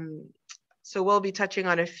so we'll be touching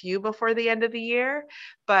on a few before the end of the year.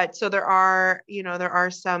 But so there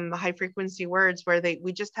are some high frequency words where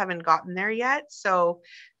we just haven't gotten there yet. So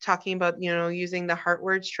talking about, using the heart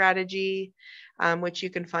word strategy, which you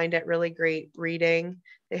can find at Really Great Reading.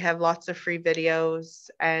 They have lots of free videos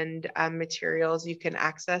and materials you can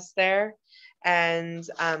access there. And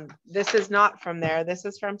this is not from there. This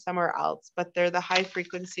is from somewhere else, but they're the high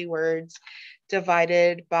frequency words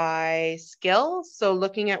divided by skills. So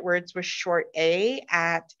looking at words with short A,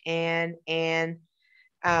 at, an,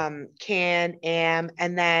 can, am,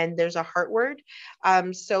 and then there's a heart word.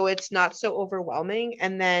 So it's not so overwhelming.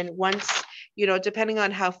 And then once, depending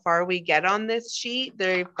on how far we get on this sheet,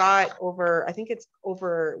 they've got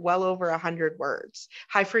well over 100 words,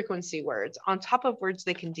 high frequency words on top of words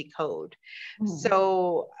they can decode.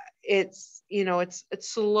 So it's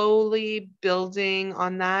slowly building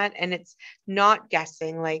on that, and it's not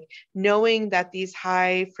guessing, like knowing that these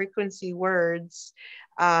high frequency words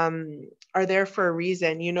are there for a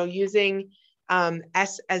reason, using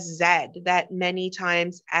S as Z, that many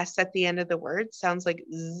times S at the end of the word sounds like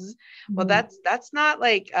Z. Well, that's not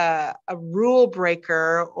like a rule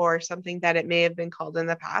breaker or something that it may have been called in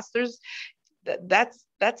the past.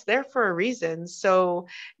 That's there for a reason. So,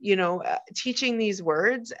 teaching these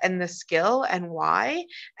words and the skill and why,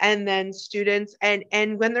 and then students,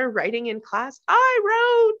 and when they're writing in class, I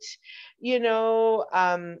wrote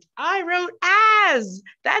as,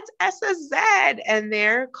 that's S as Z, and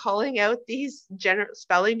they're calling out these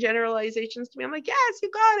spelling generalizations to me. I'm like, yes,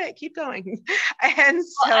 you got it. Keep going. And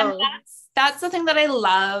so and that's the thing that I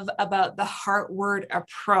love about the heart word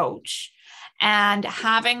approach, and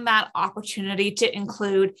having that opportunity to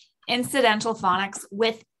include incidental phonics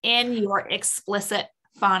within your explicit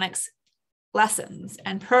phonics lessons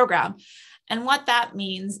and program. And what that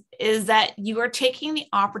means is that you are taking the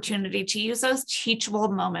opportunity to use those teachable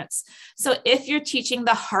moments. So if you're teaching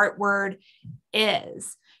the heart word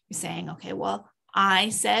is, you're saying, okay, well, I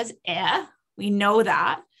says eh, we know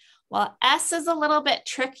that. Well, S is a little bit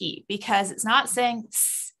tricky because it's not saying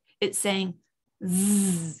s, it's saying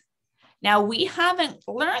z. Now, we haven't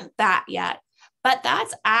learned that yet, but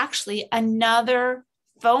that's actually another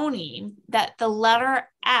phoneme that the letter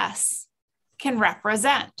S can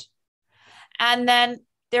represent. And then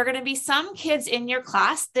there are going to be some kids in your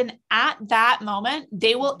class, then at that moment,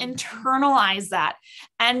 they will internalize that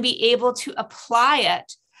and be able to apply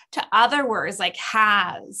it to other words like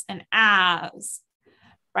has and as,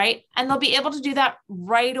 right? And they'll be able to do that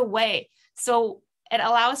right away. So it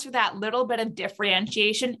allows for that little bit of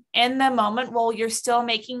differentiation in the moment while you're still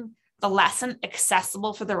making the lesson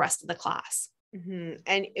accessible for the rest of the class. Mm-hmm.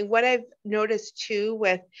 And what I've noticed too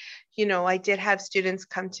with, I did have students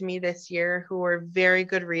come to me this year who were very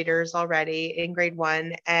good readers already in grade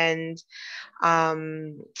 1. And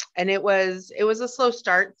it was a slow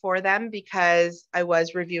start for them because I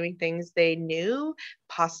was reviewing things they knew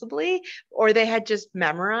possibly, or they had just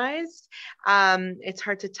memorized. It's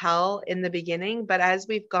hard to tell in the beginning, but as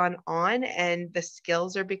we've gone on and the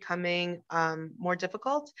skills are becoming more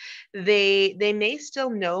difficult, they may still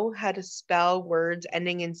know how to spell words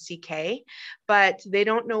ending in CK, but they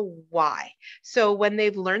don't know why. So when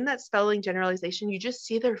they've learned that spelling generalization, you just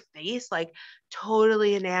see their face like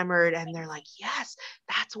totally enamored, and they're like, yes,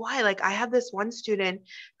 that's why, like, I have this one student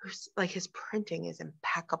who's like, his printing is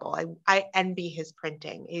impeccable. I envy his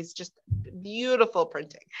printing. He's just beautiful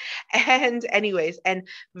printing. And anyways, and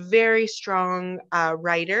very strong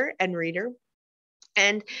writer and reader.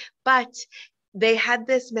 But they had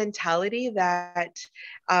this mentality that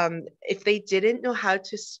if they didn't know how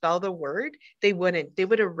to spell the word, they would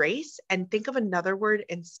erase and think of another word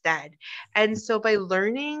instead. And so by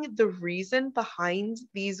learning the reason behind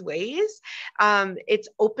these ways, it's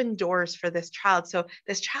opened doors for this child. So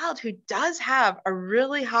this child who does have a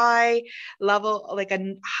really high level, like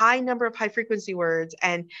a high number of high frequency words,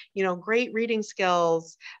 and, you know, great reading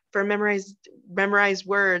skills for memorized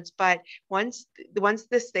words, but once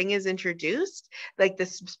this thing is introduced, like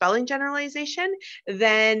this spelling generalization,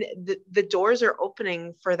 then the doors are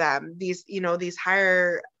opening for them. These, you know, these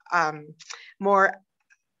higher more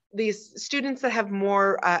these students that have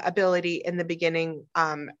more ability in the beginning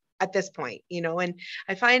at this point, you know. And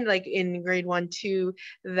I find, like, in grade 1, 2,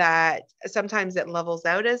 that sometimes it levels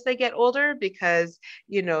out as they get older, because,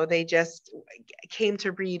 you know, they just came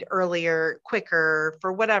to read earlier, quicker,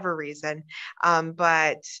 for whatever reason.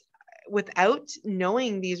 But without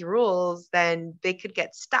knowing these rules, then they could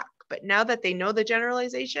get stuck. But now that they know the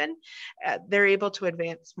generalization, they're able to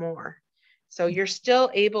advance more. So you're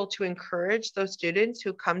still able to encourage those students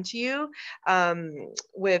who come to you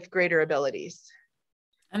with greater abilities.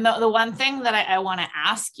 And the one thing that I want to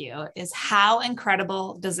ask you is, how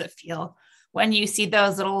incredible does it feel when you see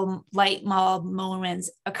those little light bulb moments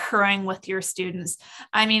occurring with your students?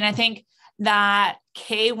 I mean, I think that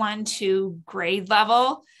K1 to grade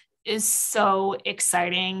level is so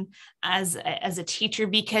exciting as a teacher,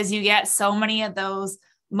 because you get so many of those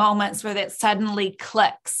moments where it suddenly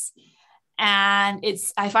clicks. And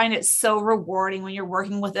I find it so rewarding when you're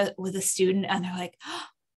working with a student and they're like, oh,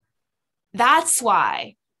 that's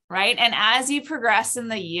why. Right. And as you progress in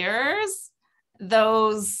the years,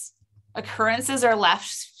 those occurrences are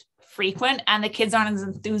less frequent and the kids aren't as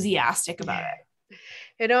enthusiastic about it.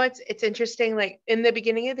 You know, it's interesting. Like, in the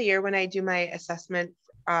beginning of the year, when I do my assessment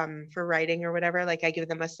for writing or whatever, like, I give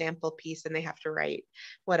them a sample piece and they have to write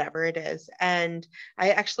whatever it is. And I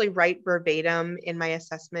actually write verbatim in my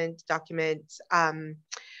assessment document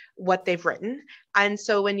what they've written. And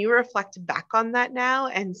so when you reflect back on that now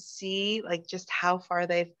and see, like, just how far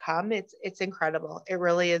they've come, it's incredible. It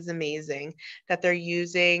really is amazing that they're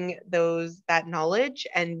using that knowledge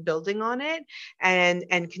and building on it and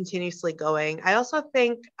continuously going. I also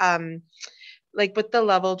think like with the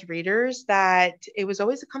leveled readers, that it was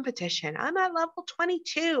always a competition. I'm at level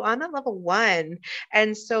 22, I'm at level 1.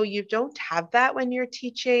 And so you don't have that when you're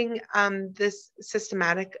teaching this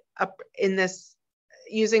systematic in this,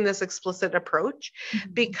 using this explicit approach,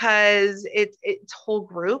 because it's whole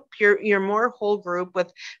group. You're more whole group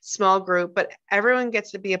with small group, but everyone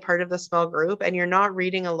gets to be a part of the small group, and you're not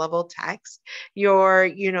reading a level text. You're,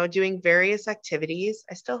 you know, doing various activities.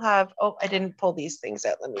 I still have, I didn't pull these things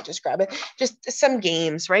out. Let me just grab it. Just some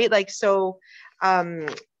games, right? Like, so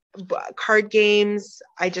card games.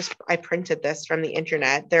 I printed this from the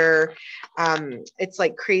internet. They're it's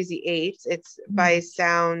like Crazy Eights. It's by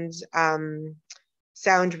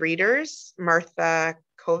Sound Readers, Martha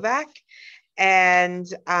Kovac. And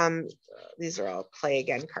these are all play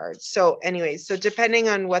again cards. So anyways, so depending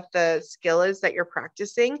on what the skill is that you're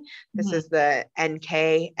practicing, this is the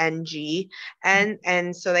NK, NG,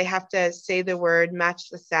 and so they have to say the word, match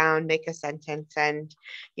the sound, make a sentence. And,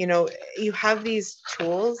 you know, you have these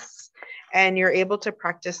tools and you're able to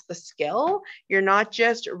practice the skill. You're not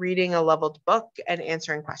just reading a leveled book and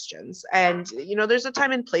answering questions. And, you know, there's a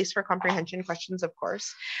time and place for comprehension questions, of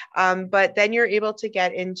course. But then you're able to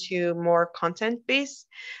get into more content-based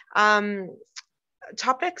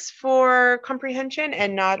topics for comprehension,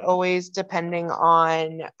 and not always depending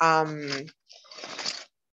on the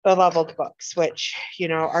leveled books, which, you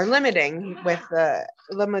know, are limiting with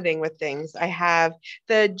things. I have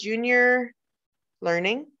the junior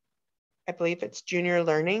learning. I believe it's Junior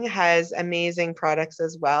Learning, has amazing products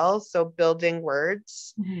as well. So building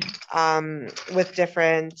words with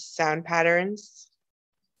different sound patterns.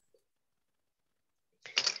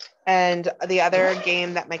 And the other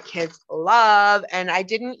game that my kids love, and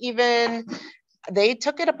they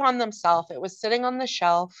took it upon themselves. It was sitting on the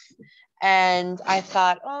shelf. And I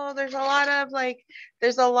thought, there's a lot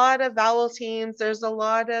of vowel teams. There's a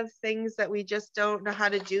lot of things that we just don't know how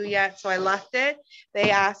to do yet. So I left it.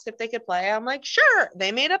 They asked if they could play. I'm like, sure.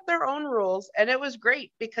 They made up their own rules. And it was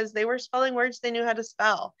great because they were spelling words they knew how to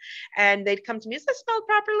spell. And they'd come to me, is this spelled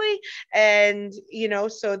properly? And, you know,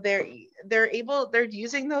 so they're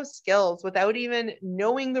using those skills without even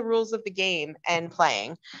knowing the rules of the game and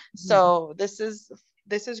playing. So this is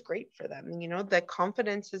this is great for them. You know, the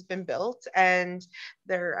confidence has been built, and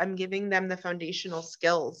I'm giving them the foundational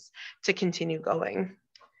skills to continue going.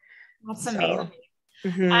 That's So, amazing.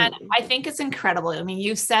 And I think it's incredible. I mean,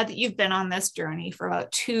 you've said that you've been on this journey for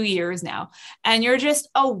about 2 years now, and you're just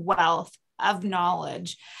a wealth of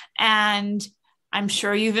knowledge. And I'm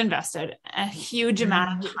sure you've invested a huge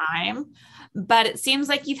amount of time, but it seems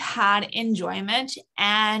like you've had enjoyment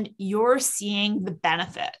and you're seeing the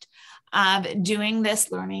benefit of doing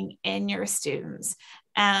this learning in your students.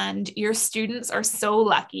 And your students are so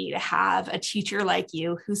lucky to have a teacher like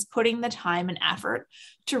you who's putting the time and effort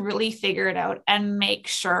to really figure it out and make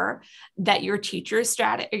sure that your teaching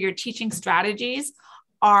strategies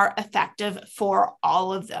are effective for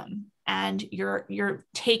all of them. And you're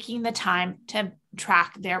taking the time to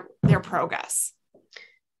track their progress.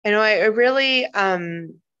 I know I really, I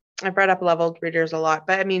brought up leveled readers a lot,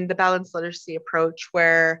 but I mean, the balanced literacy approach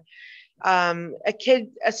where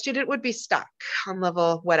a student would be stuck on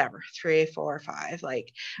level, whatever, 3, 4, 5,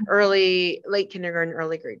 like late kindergarten,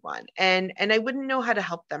 early grade 1. And I wouldn't know how to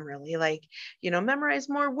help them really, like, memorize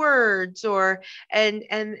more words and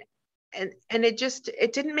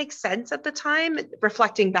it didn't make sense at the time.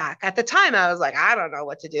 Reflecting back at the time, I was like, I don't know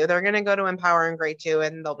what to do. They're going to go to Empower in grade 2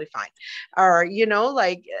 and they'll be fine. Or,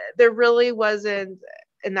 like there really wasn't,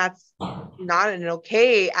 and that's not an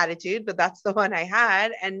okay attitude, but that's the one I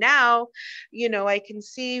had. And now, I can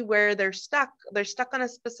see where they're stuck on a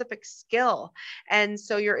specific skill. And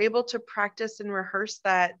so you're able to practice and rehearse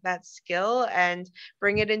that skill and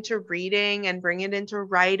bring it into reading and bring it into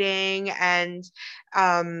writing. And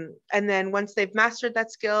then once they've mastered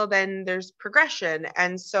that skill, then there's progression.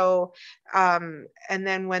 And so, and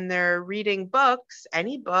then when they're reading books,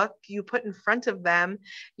 any book you put in front of them,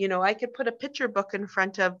 I could put a picture book in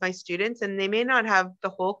front of my students and they may not have the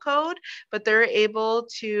whole code, but they're able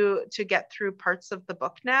to get through parts of the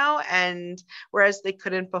book now. And whereas they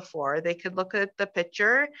couldn't before, they could look at the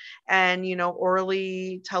picture and,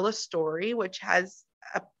 orally tell a story, which has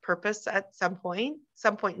a purpose at some point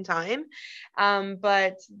in time.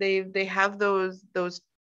 But they have those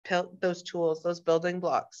tools, those building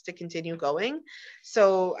blocks to continue going.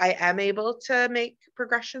 So I am able to make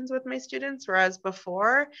progressions with my students, whereas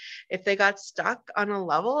before, if they got stuck on a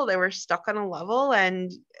level, they were stuck on a level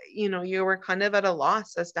and, you were kind of at a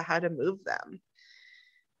loss as to how to move them.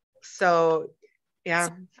 So, yeah.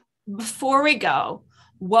 Before we go,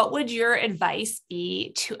 what would your advice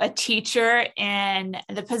be to a teacher in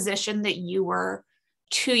the position that you were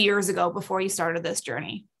 2 years ago before you started this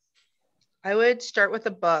journey? I would start with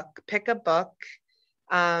a book, pick a book,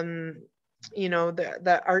 the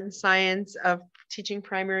art and science of teaching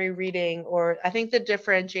primary reading, or I think the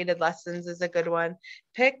differentiated lessons is a good one.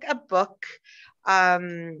 Pick a book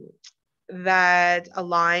that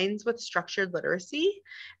aligns with structured literacy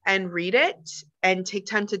and read it and take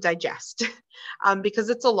time to digest because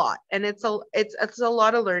it's a lot and it's a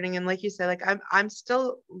lot of learning. And like you said, like I'm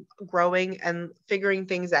still growing and figuring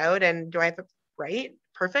things out. And do I have it right?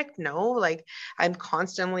 Perfect? No, like I'm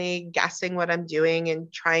constantly guessing what I'm doing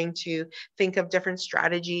and trying to think of different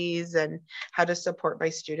strategies and how to support my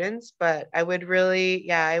students. But I would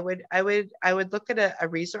really, I would look at a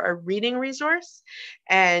reading resource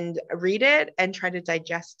and read it and try to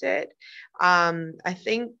digest it. I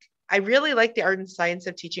think I really like the art and science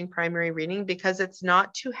of teaching primary reading because it's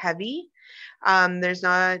not too heavy.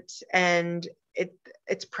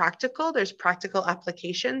 It's practical. There's practical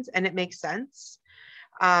applications and it makes sense.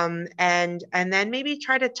 And then maybe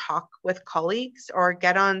try to talk with colleagues or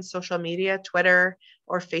get on social media, Twitter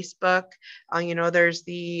or Facebook. There's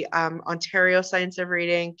the Ontario Science of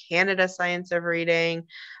Reading, Canada Science of Reading,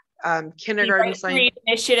 kindergarten science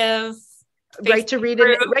initiative. Right to read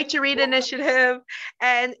initiative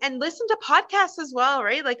and listen to podcasts as well,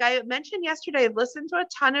 right? Like I mentioned yesterday, I've listened to a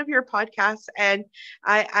ton of your podcasts and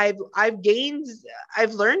I've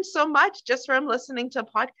learned so much just from listening to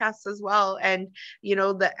podcasts as well. And,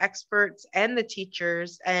 the experts and the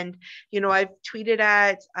teachers and, I've tweeted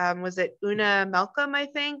at, was it Una Malcolm, I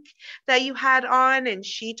think that you had on, and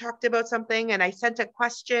she talked about something and I sent a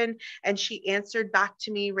question and she answered back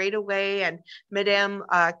to me right away. And Madame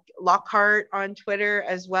Lockhart on Twitter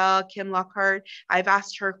as well, Kim Lockhart, I've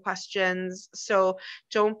asked her questions. So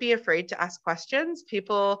don't be afraid to ask questions.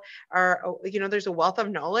 People are, there's a wealth of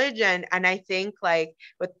knowledge. And I think like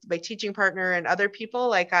with my teaching partner and other people,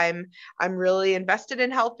 like I'm really invested in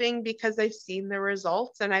helping because I've seen the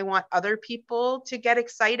results and I want other people to get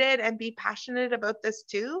excited and be passionate about this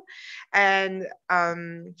too. And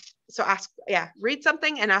so read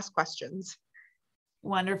something and ask questions.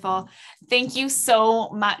 Wonderful. Thank you so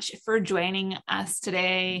much for joining us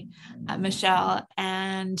today, Michele.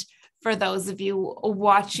 And for those of you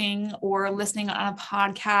watching or listening on a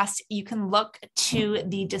podcast, you can look to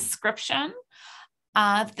the description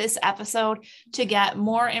of this episode to get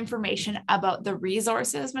more information about the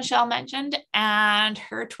resources Michele mentioned and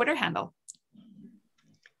her Twitter handle.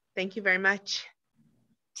 Thank you very much.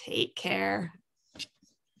 Take care.